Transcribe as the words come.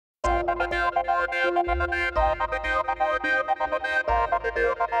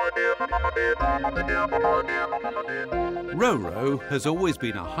Ro-Ro has always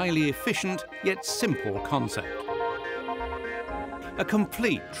been a highly efficient yet simple concept. A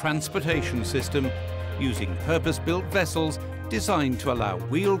complete transportation system using purpose-built vessels designed to allow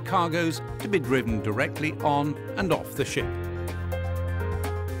wheeled cargoes to be driven directly on and off the ship.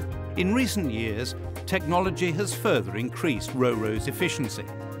 In recent years, technology has further increased Ro-Ro's efficiency.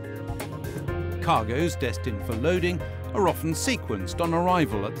 Cargoes destined for loading are often sequenced on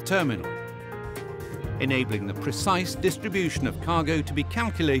arrival at the terminal, enabling the precise distribution of cargo to be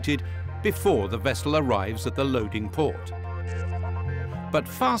calculated before the vessel arrives at the loading port. But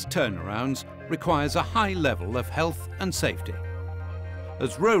fast turnarounds requires a high level of health and safety,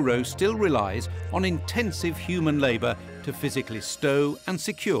 as Ro-Ro still relies on intensive human labour to physically stow and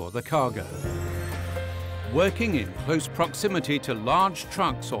secure the cargo. Working in close proximity to large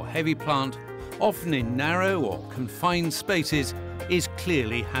trucks or heavy plant, often in narrow or confined spaces, is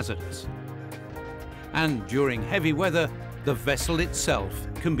clearly hazardous. And during heavy weather, the vessel itself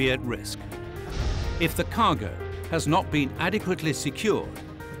can be at risk. If the cargo has not been adequately secured,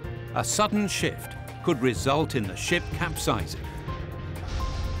 a sudden shift could result in the ship capsizing.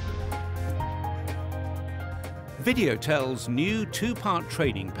 Videotel's new two-part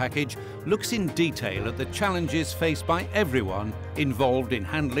training package looks in detail at the challenges faced by everyone involved in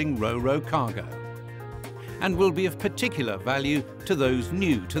handling Ro-Ro cargo, and will be of particular value to those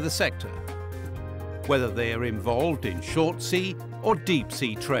new to the sector, whether they are involved in short sea or deep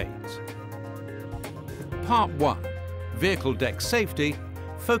sea trades. Part 1, Vehicle Deck Safety,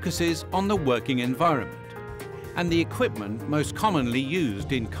 focuses on the working environment and the equipment most commonly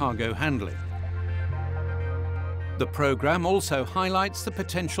used in cargo handling. The programme also highlights the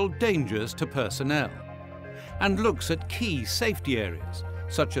potential dangers to personnel and looks at key safety areas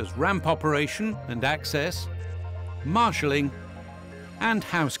such as ramp operation and access, marshalling and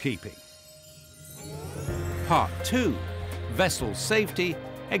housekeeping. Part 2, Vessel Safety,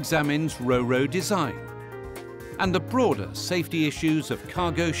 examines Ro-Ro design and the broader safety issues of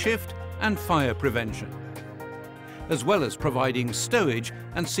cargo shift and fire prevention, as well as providing stowage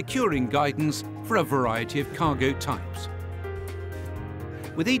and securing guidance for a variety of cargo types.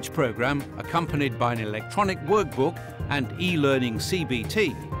 With each programme accompanied by an electronic workbook and e-learning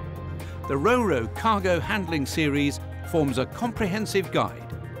CBT, the Ro-Ro Cargo Handling Series forms a comprehensive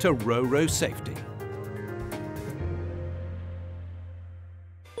guide to Ro-Ro safety.